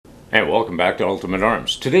And welcome back to Ultimate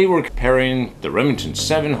Arms. Today we're comparing the Remington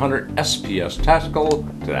 700 SPS Tactical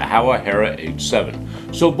to the Howa Hera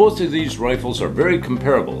H7. So both of these rifles are very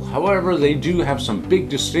comparable. However, they do have some big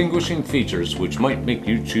distinguishing features which might make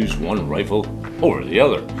you choose one rifle over the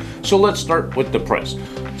other. So let's start with the price.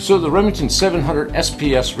 So the Remington 700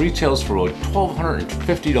 SPS retails for about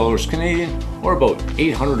 $1,250 Canadian or about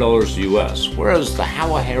 $800 US, whereas the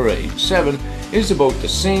Howa Hera H7 is about the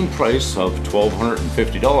same price of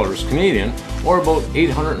 $1,250 Canadian or about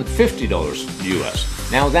 $850 US.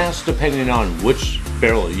 Now that's depending on which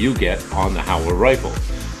barrel you get on the Howa rifle.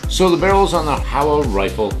 So the barrels on the Howa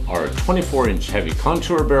rifle are a 24-inch heavy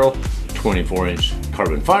contour barrel, 24-inch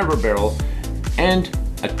carbon fiber barrel, and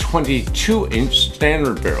a 22-inch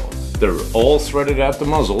standard barrel. They're all threaded at the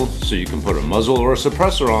muzzle, so you can put a muzzle or a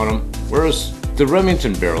suppressor on them, whereas the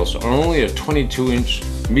Remington barrels are only a 22-inch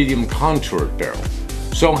medium contoured barrel.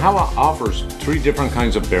 So Howa offers 3 different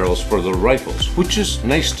kinds of barrels for the rifles, which is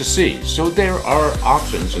nice to see. So there are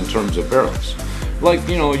options in terms of barrels. Like,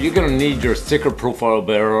 you know, you're gonna need your thicker profile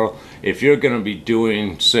barrel if you're gonna be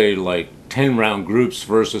doing, say, like 10 round groups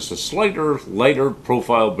versus a slighter, lighter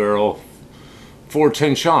profile barrel for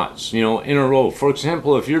 10 shots, you know, in a row. For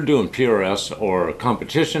example, if you're doing PRS or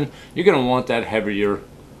competition, you're gonna want that heavier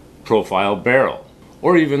profile barrel,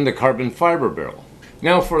 or even the carbon fiber barrel.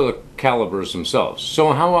 Now for the calibers themselves.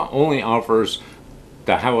 So Howa only offers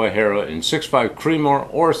the Howa Hera in 6.5 Creedmoor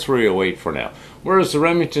or 308 for now, whereas the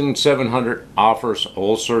Remington 700 offers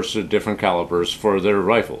all sorts of different calibers for their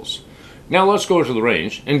rifles. Now let's go to the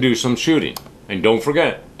range and do some shooting. And don't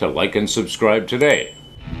forget to like and subscribe today.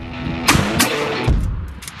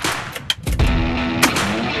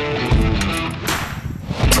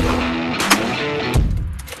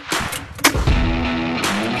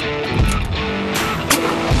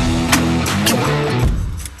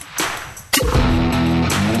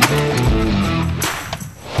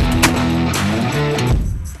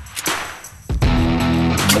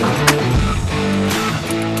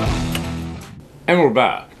 And we're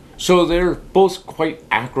back. So they're both quite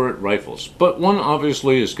accurate rifles, but one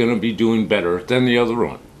obviously is going to be doing better than the other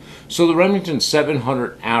one. So the Remington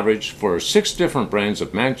 700 average for 6 different brands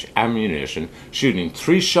of match ammunition shooting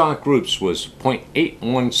 3-shot groups was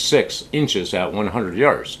 .816 inches at 100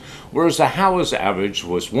 yards, whereas the Howa's average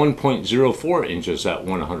was 1.04 inches at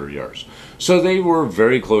 100 yards. So they were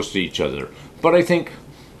very close to each other, but I think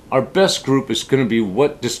our best group is going to be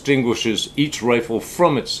what distinguishes each rifle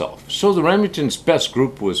from itself. So the Remington's best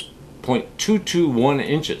group was .221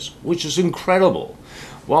 inches, which is incredible,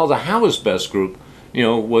 while the Howa's best group, you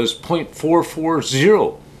know, was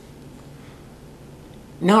 .440.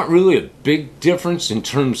 Not really a big difference in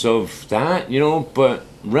terms of that, you know, but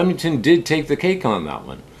Remington did take the cake on that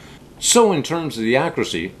one. So in terms of the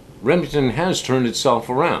accuracy, Remington has turned itself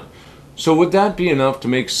around. So would that be enough to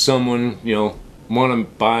make someone, you know, want to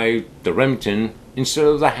buy the Remington instead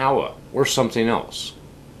of the Howa or something else?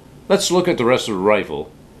 Let's look at the rest of the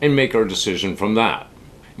rifle and make our decision from that.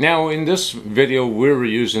 Now in this video we're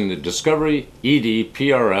using the Discovery ED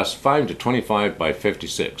PRS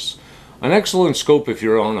 5-25x56. An excellent scope if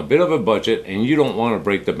you're on a bit of a budget and you don't want to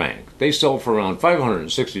break the bank. They sell for around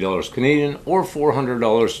 $560 Canadian or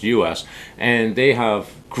 $400 US, and they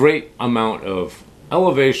have great amount of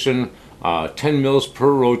elevation, 10 mils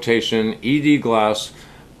per rotation, ED glass,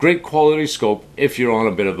 great quality scope if you're on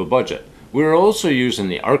a bit of a budget. We're also using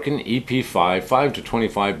the Arkin EP5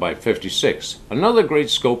 5-25x56, another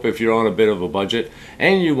great scope if you're on a bit of a budget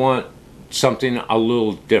and you want something a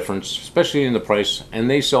little different, especially in the price, and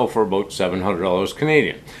they sell for about $700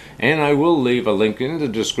 Canadian. And I will leave a link in the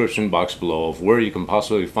description box below of where you can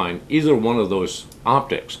possibly find either one of those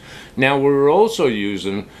optics. Now we're also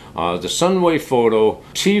using the Sunway Photo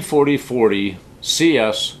T4040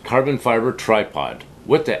 CS carbon fiber tripod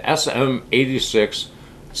with the SM86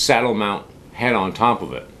 saddle mount head on top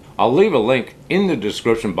of it. I'll leave a link in the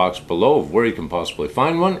description box below of where you can possibly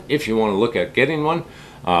find one if you want to look at getting one.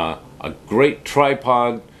 A great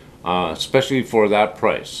tripod, especially for that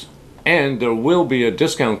price. And there will be a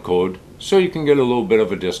discount code so you can get a little bit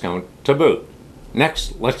of a discount to boot.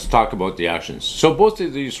 Next, let's talk about the actions. So both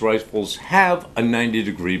of these rifles have a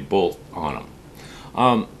 90-degree bolt on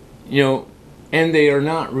them. You know, and they are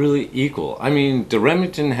not really equal. I mean, the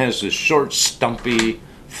Remington has this short, stumpy,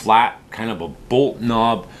 flat kind of a bolt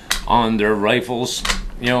knob on their rifles,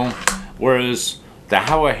 you know, whereas the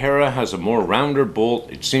Howa Hera has a more rounder bolt.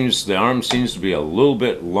 It seems the arm seems to be a little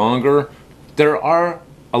bit longer. There are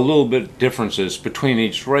a little bit differences between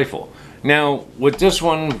each rifle. Now with this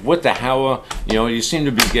one, with the Howa, you know, you seem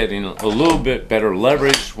to be getting a little bit better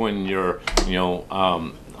leverage when you're, you know,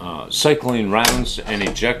 cycling rounds and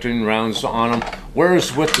ejecting rounds on them.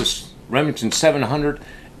 Whereas with this Remington 700,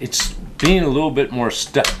 it's being a little bit more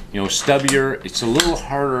stubbier. It's a little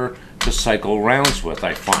harder to cycle rounds with,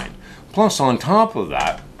 I find. Plus, on top of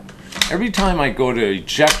that, every time I go to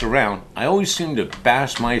eject a round, I always seem to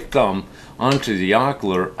bash my thumb onto the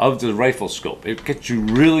ocular of the rifle scope. It gets you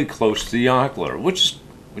really close to the ocular, which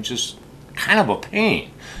is kind of a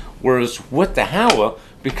pain. Whereas with the Howa,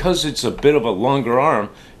 because it's a bit of a longer arm,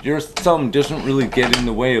 your thumb doesn't really get in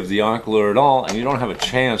the way of the ocular at all, and you don't have a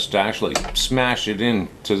chance to actually smash it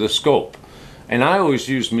into the scope. And I always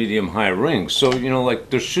use medium-high rings, so like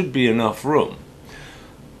there should be enough room.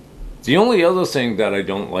 The only other thing that I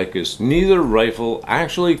don't like is neither rifle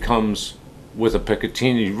actually comes with a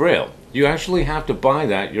Picatinny rail. You actually have to buy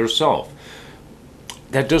that yourself.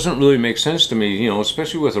 That doesn't really make sense to me,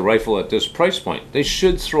 especially with a rifle at this price point. They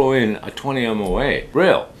should throw in a 20 MOA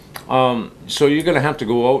rail. So you're going to have to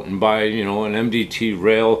go out and buy, an MDT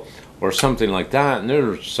rail or something like that, and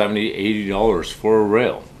they're $70, $80 for a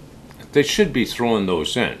rail. They should be throwing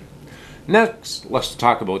those in. Next, let's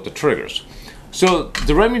talk about the triggers. So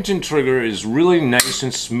the Remington trigger is really nice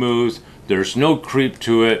and smooth. There's no creep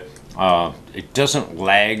to it. It doesn't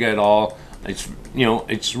lag at all.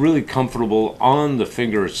 It's really comfortable on the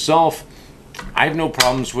finger itself. I have no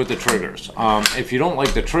problems with the triggers. If you don't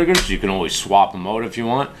like the triggers, you can always swap them out if you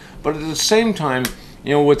want. But at the same time,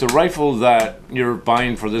 with the rifle that you're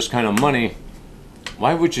buying for this kind of money,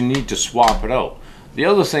 why would you need to swap it out? The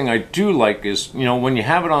other thing I do like is, when you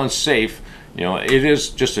have it on safe, it is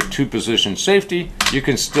just a 2-position safety. You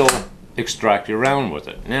can still extract your round with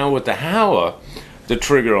it. Now with the Howa, the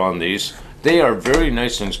trigger on these, they are very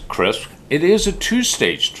nice and crisp. It is a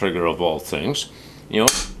 2-stage trigger of all things.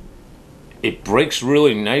 It breaks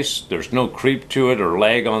really nice. There's no creep to it or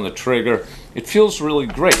lag on the trigger. It feels really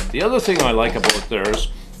great. The other thing I like about theirs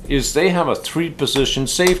is they have a 3-position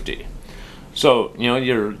safety. So,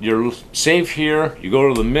 you're safe here. You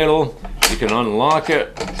go to the middle. You can unlock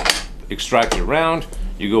it, extract your round.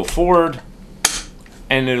 You go forward,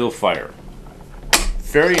 and it'll fire.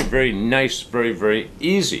 Very, very nice. Very, very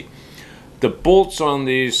easy. The bolts on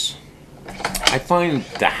these, I find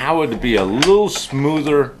the Howa to be a little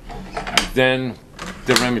smoother than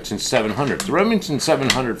the Remington 700. The Remington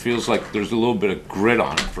 700 feels like there's a little bit of grit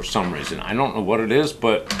on it for some reason. I don't know what it is,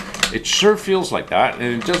 but it sure feels like that,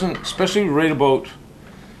 and it doesn't, especially right about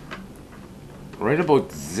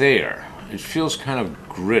there. It feels kind of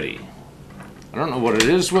gritty. I don't know what it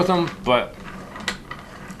is with them, but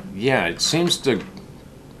yeah, it seems to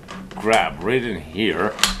grab right in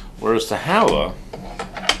here, whereas the Howa,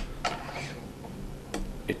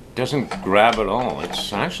 it doesn't grab at all.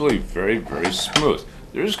 It's actually very, very smooth.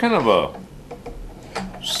 There's kind of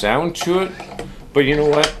a sound to it, but you know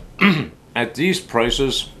what? At these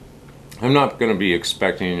prices, I'm not going to be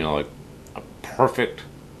expecting like a perfect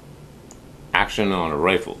action on a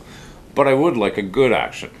rifle, but I would like a good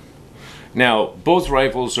action. Now, both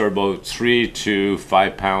rifles are about 3 to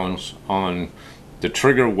 5 pounds on the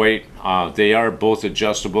trigger weight. They are both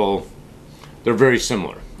adjustable. They're very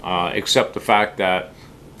similar, except the fact that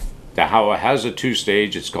the Howa has a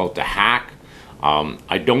 2-stage. It's called the hack.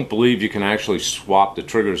 I don't believe you can actually swap the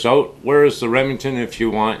triggers out, whereas the Remington, if you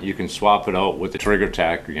want, you can swap it out with the trigger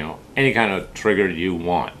tack, any kind of trigger you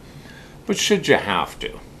want. But should you have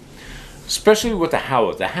to? Especially with the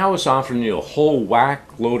Howa's offering you a whole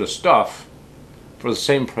whack load of stuff for the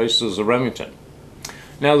same price as the Remington.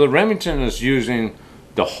 Now the Remington is using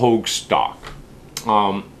the Hogue stock.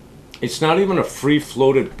 It's not even a free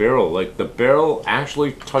floated barrel. Like, the barrel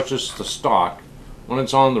actually touches the stock when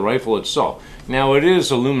it's on the rifle itself. Now it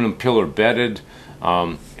is aluminum pillar bedded.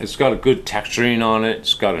 It's got a good texturing on it.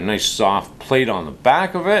 It's got a nice soft plate on the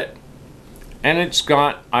back of it, and it's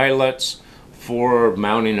got eyelets for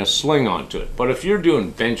mounting a sling onto it. But if you're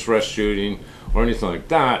doing bench rest shooting or anything like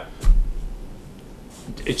that,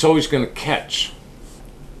 it's always going to catch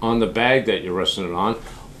on the bag that you're resting it on.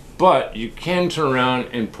 But you can turn around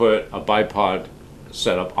and put a bipod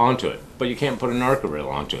setup onto it, but you can't put an Arca rail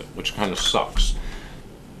onto it, which kind of sucks.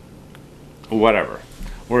 Whatever.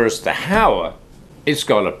 Whereas the Howa, it's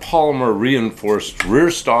got a polymer reinforced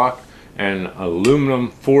rear stock and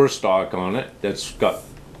aluminum forestock on it that's got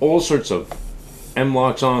all sorts of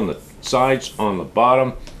M-Loks on the sides, on the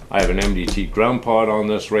bottom. I have an MDT ground pod on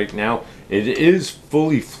this right now. It is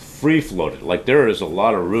fully free floated. Like, there is a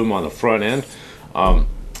lot of room on the front end.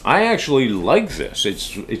 I actually like this.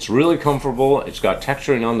 It's really comfortable. It's got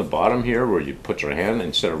texturing on the bottom here where you put your hand,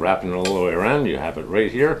 instead of wrapping it all the way around, you have it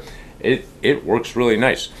right here. It works really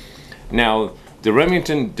nice. Now, the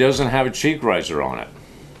Remington doesn't have a cheek riser on it,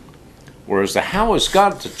 Whereas the Howa's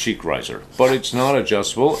got the cheek riser, but it's not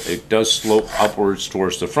adjustable. It does slope upwards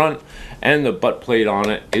towards the front, and the butt plate on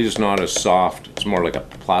it is not as soft. It's more like a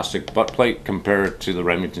plastic butt plate compared to the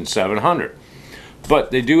Remington 700.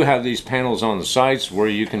 But they do have these panels on the sides where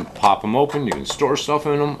you can pop them open, you can store stuff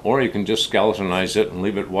in them, or you can just skeletonize it and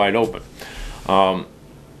leave it wide open.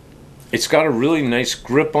 It's got a really nice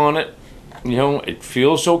grip on it. You know, it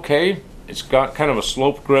feels okay. It's got kind of a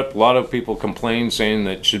slope grip. A lot of people complain saying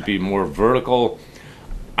that it should be more vertical.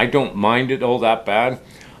 I don't mind it all that bad.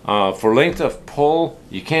 For length of pull,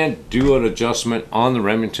 you can't do an adjustment on the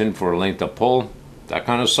Remington for length of pull. That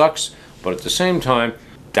kind of sucks. But at the same time,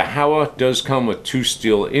 the Howa does come with 2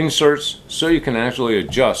 steel inserts, so you can actually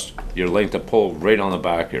adjust your length of pull right on the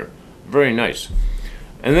back here. Very nice.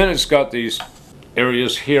 And then it's got these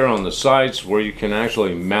areas here on the sides where you can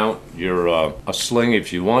actually mount your a sling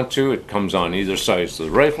if you want to. It comes on either side of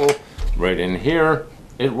the rifle, right in here.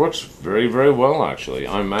 It works very, very well actually.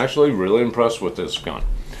 I'm actually really impressed with this gun.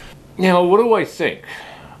 Now, what do I think?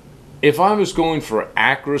 If I was going for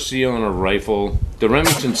accuracy on a rifle, the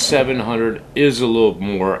Remington 700 is a little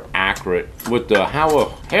more accurate. With the Howa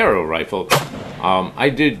Hera rifle, I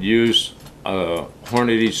did use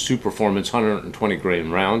Hornady Superformance 120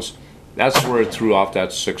 grain rounds. That's where it threw off that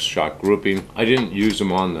 6-shot grouping. I didn't use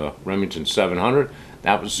them on the Remington 700.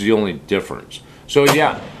 That was the only difference. So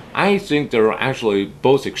yeah, I think they're actually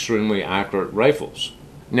both extremely accurate rifles.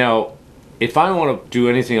 Now, if I want to do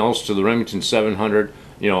anything else to the Remington 700,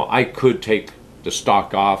 you know, I could take the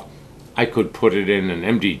stock off. I could put it in an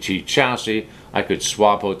MDT chassis. I could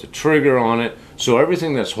swap out the trigger on it. So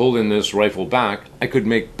everything that's holding this rifle back, I could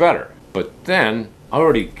make better. But then I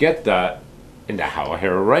already get that in the Howa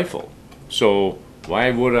Hera rifle. So why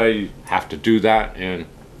would I have to do that and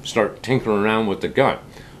start tinkering around with the gun?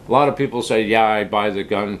 A lot of people say, yeah, I buy the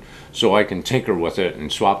gun so I can tinker with it and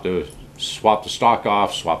swap the stock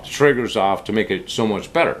off, swap the triggers off to make it so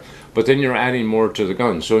much better. But then you're adding more to the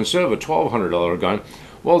gun. So instead of a $1,200 gun,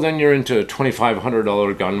 well, then you're into a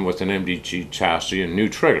 $2,500 gun with an MDT chassis and new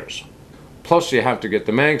triggers. Plus you have to get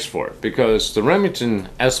the mags for it, because the Remington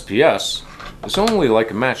SPS is only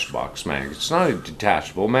like a matchbox mag. It's not a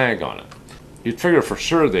detachable mag on it. You'd figure for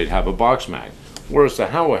sure they'd have a box mag, whereas the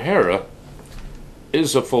Howa Hera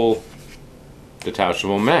is a full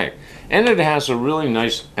detachable mag. And it has a really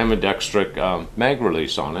nice ambidextric mag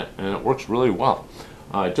release on it, and it works really well.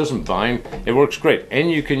 It doesn't bind, it works great.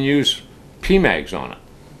 And you can use P-mags on it,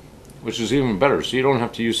 which is even better, so you don't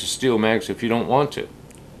have to use the steel mags if you don't want to.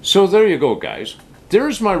 So there you go, guys.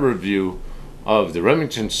 There's my review of the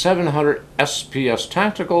Remington 700 SPS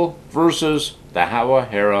Tactical versus the Howa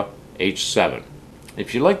Hera H7.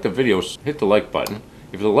 If you like the videos, hit the like button.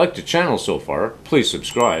 If you like the channel so far, please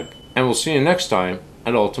subscribe. And we'll see you next time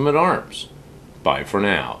at Ultimate Arms. Bye for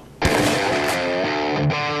now.